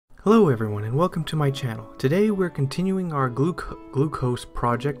Hello everyone and welcome to my channel. Today we're continuing our glucose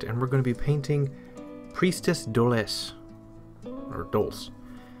project and we're going to be painting Priestess Dolece. Or Dolce.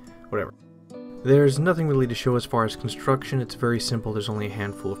 Whatever. There's nothing really to show as far as construction. It's very simple. There's only a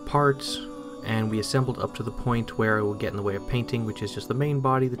handful of parts and we assembled up to the point where it will get in the way of painting, which is just the main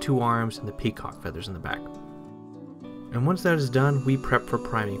body, the two arms, and the peacock feathers in the back. And once that is done, we prep for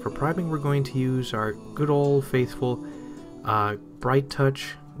priming. For priming we're going to use our good old faithful Bright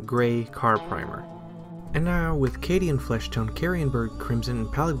Touch Gray Car Primer. And now with Cadian Flesh Tone, Carrion Bird Crimson,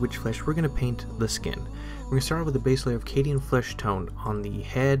 and Pallid Witch Flesh, we're going to paint the skin. We're going to start with a base layer of Cadian Flesh Tone on the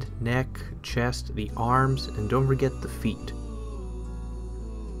head, neck, chest, the arms, and don't forget the feet.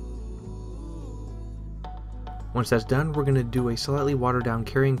 Once that's done, we're going to do a slightly watered down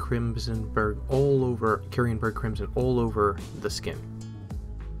Carrion Bird Crimson all over the skin.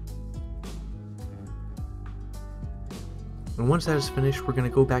 And once that is finished, we're going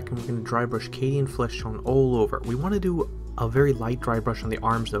to go back and we're going to dry brush Cadian Flesh Tone all over. We want to do a very light dry brush on the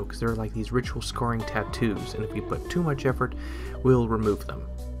arms though, because they're like these ritual scarring tattoos, and if we put too much effort, we'll remove them.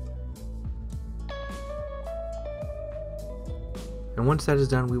 And once that is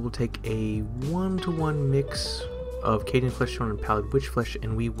done, we will take a 1-to-1 mix of Cadian Flesh Tone and Pallid Witch Flesh,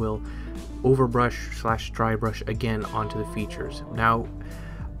 and we will overbrush / dry brush again onto the features. Now,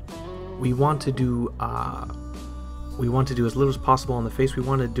 we want to do as little as possible on the face. We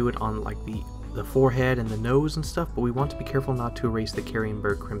want to do it on like the forehead and the nose and stuff, but we want to be careful not to erase the Carrion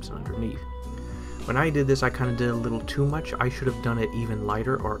Bird Crimson underneath. When I did this, I kind of did a little too much. I should have done it even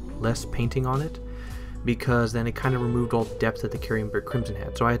lighter or less painting on it, because then it kind of removed all the depth that the Carrion Bird Crimson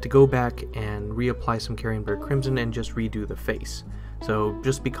had. So I had to go back and reapply some Carrion Bird Crimson and just redo the face. So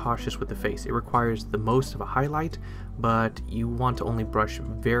just be cautious with the face. It requires the most of a highlight, but you want to only brush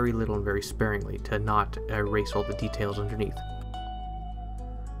very little and very sparingly to not erase all the details underneath.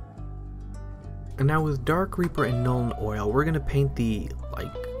 And now with Dark Reaper and Nuln Oil, we're going to paint the,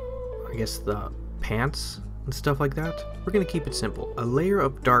 the pants and stuff like that. We're going to keep it simple. A layer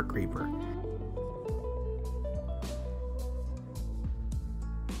of Dark Reaper.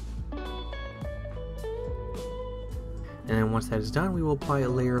 And then once that is done, we will apply a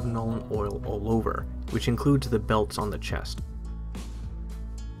layer of Nuln Oil all over, which includes the belts on the chest.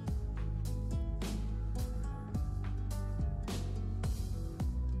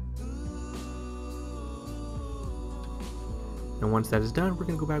 And once that is done, we're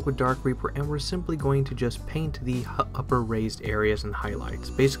going to go back with Dark Reaper and we're simply going to just paint the upper raised areas and highlights.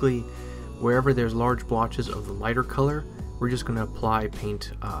 Basically, wherever there's large blotches of the lighter color, we're just going to apply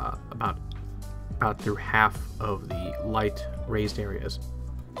paint about through half of the light raised areas.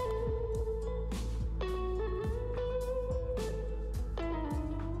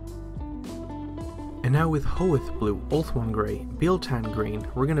 And now with Hoeth Blue, Ulthuan Grey, Beeltan Green,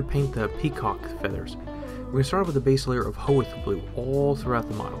 we're going to paint the peacock feathers. We're going to start with a base layer of Hoeth Blue all throughout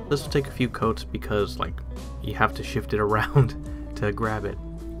the model. This will take a few coats because you have to shift it around to grab it.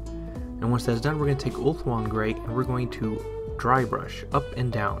 And once that's done, we're going to take Ulthuan Grey and we're going to dry brush up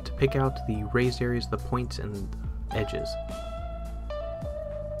and down to pick out the raised areas, the points, and edges.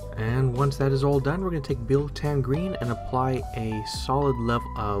 And once that is all done, we're going to take Beeltan Green and apply a solid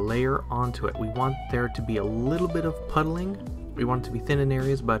layer onto it. We want there to be a little bit of puddling. We want it to be thin in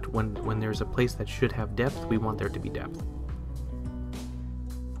areas, but when there's a place that should have depth, we want there to be depth.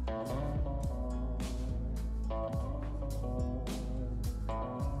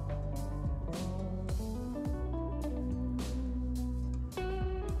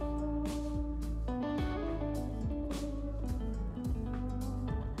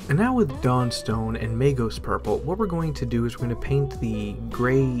 And now with Dawnstone and Magos Purple, what we're going to do is we're going to paint the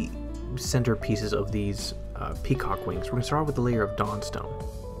gray centerpieces of these peacock wings. We're going to start with the layer of Dawnstone.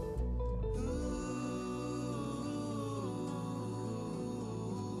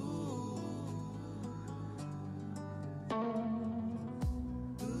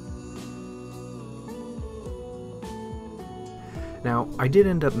 Now, I did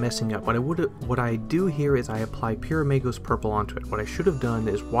end up messing up. What I do here is I apply pure Magos Purple onto it. What I should have done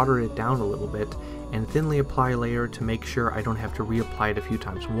is water it down a little bit and thinly apply a layer to make sure I don't have to reapply it a few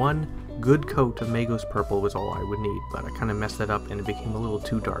times. One good coat of Magos Purple was all I would need, but I kind of messed that up and it became a little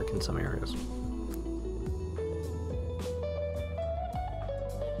too dark in some areas.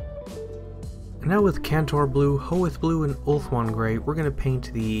 And now with Cantor Blue, Hoeth Blue, and Ulthuan Grey, we're going to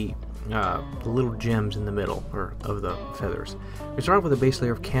paint the little gems in the middle of the feathers. We start with a base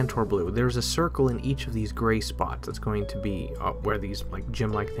layer of Cantor Blue. There's a circle in each of these gray spots that's going to be where these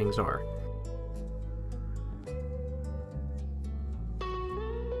gem-like things are.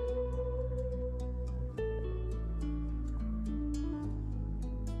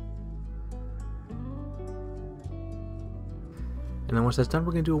 And then once that's done,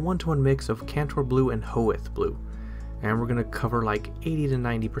 we're going to do a 1-to-1 mix of Cantor Blue and Hoeth Blue. And we're going to cover like 80 to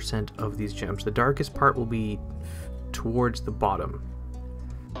 90% of these gems. The darkest part will be towards the bottom.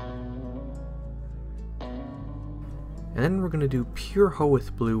 And then we're going to do pure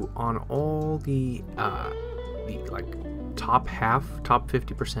Hoeth Blue on all the like top half, top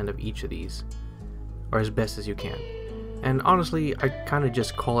 50% of each of these, or as best as you can. And honestly, I kind of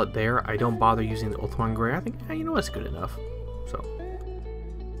just call it there. I don't bother using the Ulthuan Gray. I think, you know, that's good enough. So.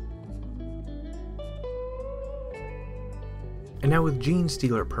 And now with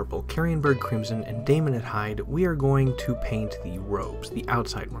Genestealer Purple, Carrionbird Crimson, and Daemonet Hide, we are going to paint the robes, the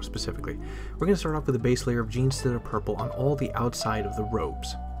outside more specifically. We're going to start off with a base layer of Genestealer Purple on all the outside of the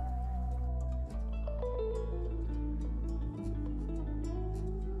robes.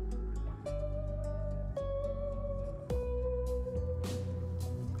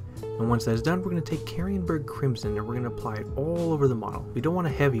 And once that's done, we're going to take Carrionbird Crimson and we're going to apply it all over the model. We don't want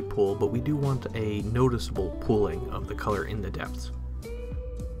a heavy pull, but we do want a noticeable pooling of the color in the depths.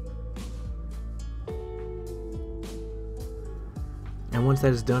 And once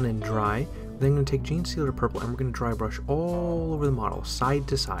that is done and dry, we're then going to take Genestealer Purple and we're going to dry brush all over the model, side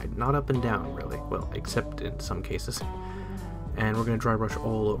to side, not up and down really, well, except in some cases. And we're going to dry brush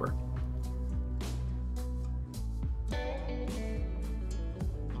all over.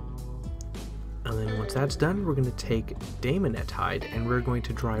 And then once that's done, we're going to take Daemonet Hide and we're going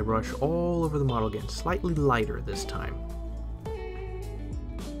to dry brush all over the model again, slightly lighter this time.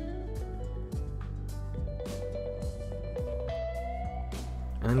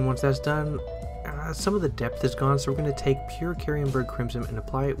 And then once that's done, some of the depth is gone, so we're going to take pure Carrionbird Crimson and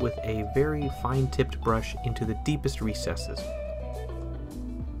apply it with a very fine-tipped brush into the deepest recesses.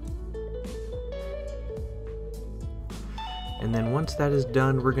 And then once that is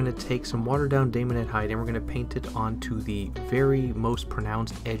done, we're going to take some watered down Daemonet Hide and we're going to paint it onto the very most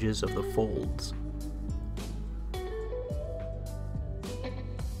pronounced edges of the folds.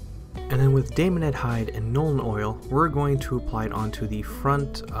 And then with Daemonet Hide and Nuln Oil, we're going to apply it onto the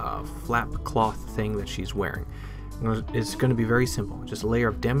front flap cloth thing that she's wearing. It's going to be very simple. Just a layer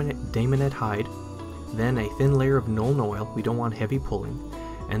of Daemonet Hide, then a thin layer of Nuln Oil. We don't want heavy pulling.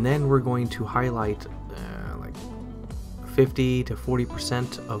 And then we're going to highlight 50 to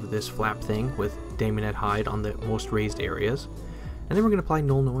 40% of this flap thing with Daemonet Hide on the most raised areas. And then we're going to apply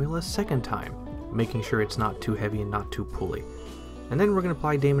Nuln Oil a second time, making sure it's not too heavy and not too pulley. And then we're going to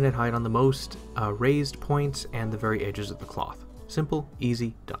apply Daemonet Hide on the most raised points and the very edges of the cloth. Simple,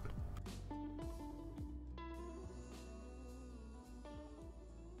 easy, done.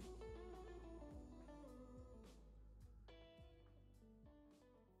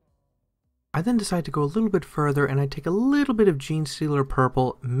 I then decide to go a little bit further and I take a little bit of Genestealer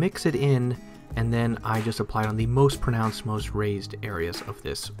Purple, mix it in, and then I just apply it on the most pronounced, most raised areas of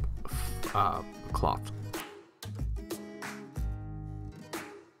this cloth.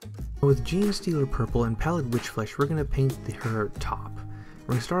 With Genestealer Purple and Pallid Witchflesh, we're going to paint her top. We're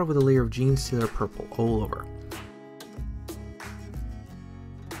going to start off with a layer of Genestealer Purple all over.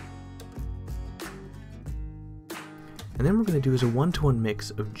 And then we're going to do is a 1-to-1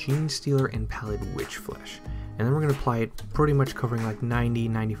 mix of Genestealer and Pallid Witchflesh. And then we're going to apply it pretty much covering like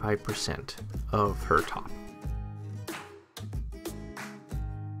 90-95% of her top.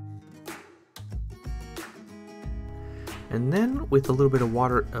 And then with a little bit of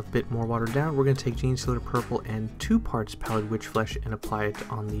water, a bit more watered down, we're going to take Genestealer Purple and 2 parts Pallid Witchflesh and apply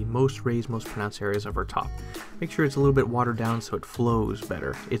it on the most raised, most pronounced areas of her top. Make sure it's a little bit watered down so it flows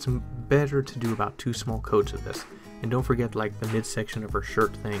better. It's better to do about 2 small coats of this. And don't forget, like, the midsection of her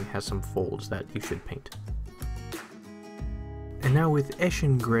shirt thing has some folds that you should paint. And now with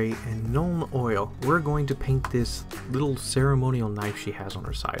Eshin Gray and Nuln Oil, we're going to paint this little ceremonial knife she has on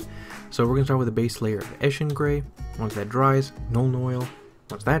her side. So we're going to start with a base layer of Eshin Gray. Once that dries, Nuln Oil.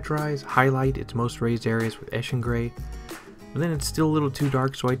 Once that dries, highlight its most raised areas with Eshin Gray. But then it's still a little too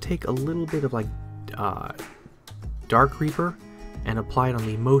dark, so I take a little bit of like Dark Reaper and apply it on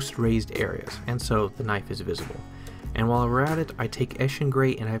the most raised areas, and so the knife is visible. And while we're at it, I take Eshin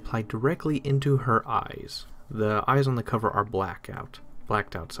Gray and I apply directly into her eyes. The eyes on the cover are blacked out,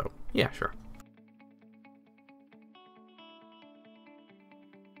 so yeah, sure.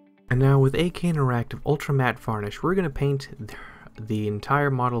 And now with AK Interactive Ultra Matte Varnish, we're going to paint the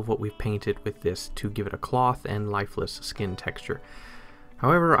entire model of what we've painted with this to give it a cloth and lifeless skin texture.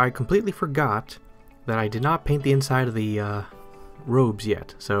 However, I completely forgot that I did not paint the inside of the robes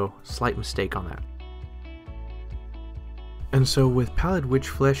yet, so slight mistake on that. And so with Pallid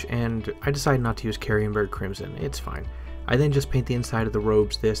Witchflesh, and I decided not to use Carrionbird Crimson, it's fine. I then just paint the inside of the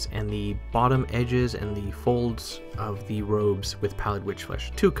robes this, and the bottom edges and the folds of the robes with Pallid Witch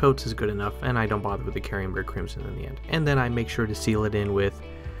Flesh. 2 coats is good enough, and I don't bother with the Carrion-Bear Crimson in the end. And then I make sure to seal it in with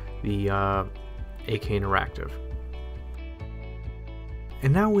the AK Interactive.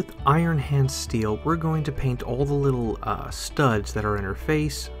 And now with Iron Hand Steel, we're going to paint all the little studs that are in her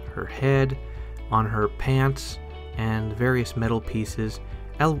face, her head, on her pants, and various metal pieces,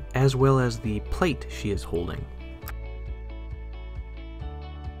 as well as the plate she is holding.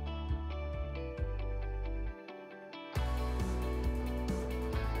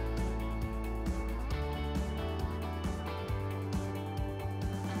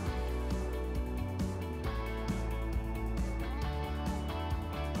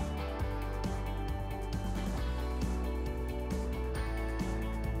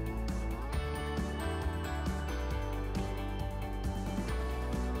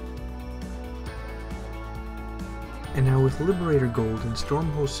 And now with Liberator Gold and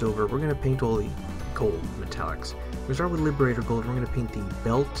Stormhole Silver, we're going to paint all the gold metallics. We start with Liberator Gold. We're going to paint the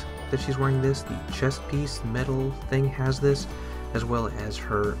belt that she's wearing this, the chest piece, the metal thing has this, as well as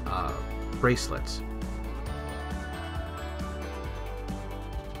her bracelets.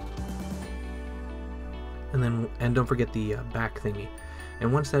 And don't forget the back thingy.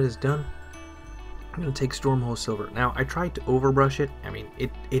 And once that is done, I'm going to take Stormhole Silver. Now, I tried to overbrush it. I mean,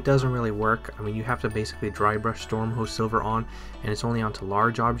 it doesn't really work. I mean, you have to basically dry brush Stormhole Silver on, and it's only onto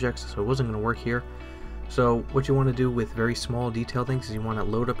large objects, so it wasn't going to work here. So what you want to do with very small detail things is you want to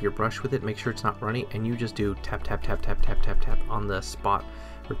load up your brush with it, make sure it's not runny, and you just do tap, tap, tap, tap, tap, tap, tap on the spot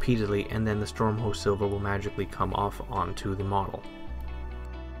repeatedly, and then the Stormhole Silver will magically come off onto the model.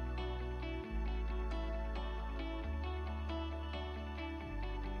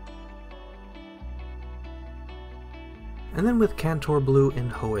 And then with Cantor Blue and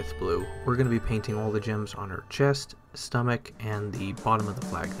Hoeth Blue, we're going to be painting all the gems on her chest, stomach, and the bottom of the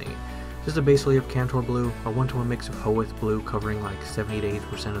flag thingy. Just a base layer of Cantor Blue, a 1-to-1 mix of Hoeth Blue covering like 70 to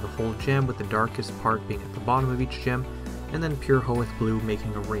 80% of the whole gem, with the darkest part being at the bottom of each gem, and then pure Hoeth Blue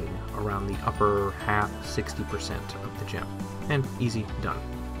making a ring around the upper half, 60% of the gem. And easy done.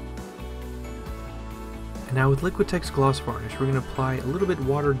 And now with Liquitex Gloss Varnish, we're going to apply a little bit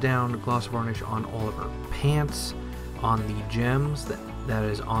watered down gloss varnish on all of her pants, on the gems that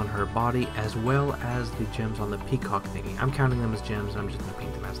is on her body, as well as the gems on the peacock thingy. I'm counting them as gems, and I'm just going to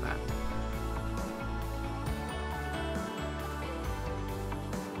paint them as that.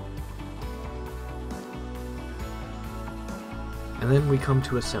 And then we come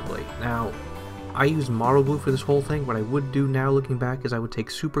to assembly. Now, I use model glue for this whole thing. What I would do now looking back is I would take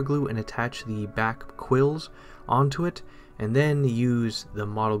super glue and attach the back quills onto it, and then use the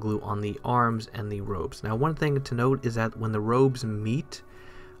model glue on the arms and the robes. Now, one thing to note is that when the robes meet,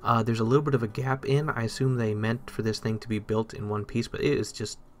 there's a little bit of a gap in. I assume they meant for this thing to be built in one piece, but it is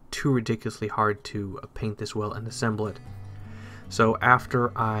just too ridiculously hard to paint this well and assemble it. So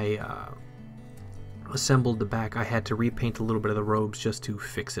after I assembled the back, I had to repaint a little bit of the robes just to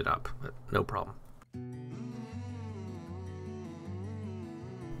fix it up, but no problem.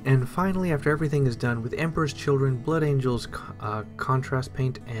 And finally, after everything is done, with Emperor's Children, Blood Angels contrast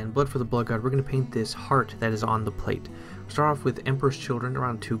paint, and Blood for the Blood God, we're going to paint this heart that is on the plate. Start off with Emperor's Children,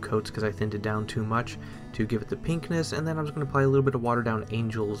 around 2 coats because I thinned it down too much to give it the pinkness, and then I'm just going to apply a little bit of watered down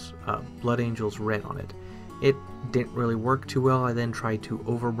Blood Angels red on it. It didn't really work too well. I then tried to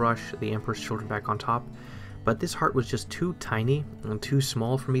overbrush the Emperor's Children back on top, but this heart was just too tiny and too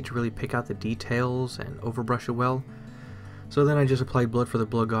small for me to really pick out the details and overbrush it well. So then I just applied Blood for the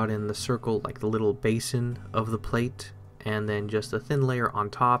Blood God in the circle, like the little basin of the plate, and then just a thin layer on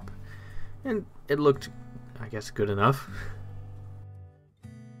top, and it looked, I guess, good enough.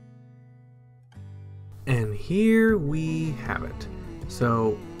 And here we have it.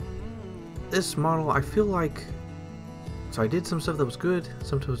 So this model, I feel like, so I did some stuff that was good,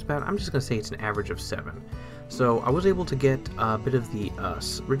 some stuff was bad. I'm just going to say it's an average of 7. So I was able to get a bit of the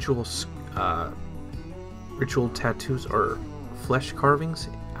ritual tattoos or flesh carvings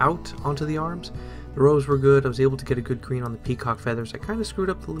out onto the arms. The robes were good. I was able to get a good green on the peacock feathers. I kind of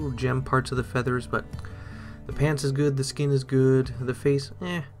screwed up the little gem parts of the feathers, but the pants is good, the skin is good, the face,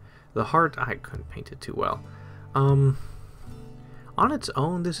 the heart, I couldn't paint it too well. On its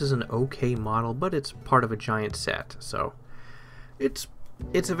own, this is an okay model, but it's part of a giant set, so it's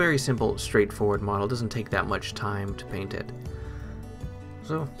a very simple, straightforward model. It doesn't take that much time to paint it.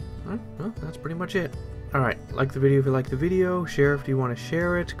 So, well, that's pretty much it. Alright, like the video if you like the video, share if you want to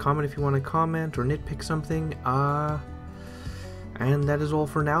share it, comment if you want to comment or nitpick something, and that is all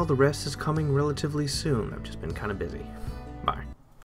for now. The rest is coming relatively soon. I've just been kind of busy.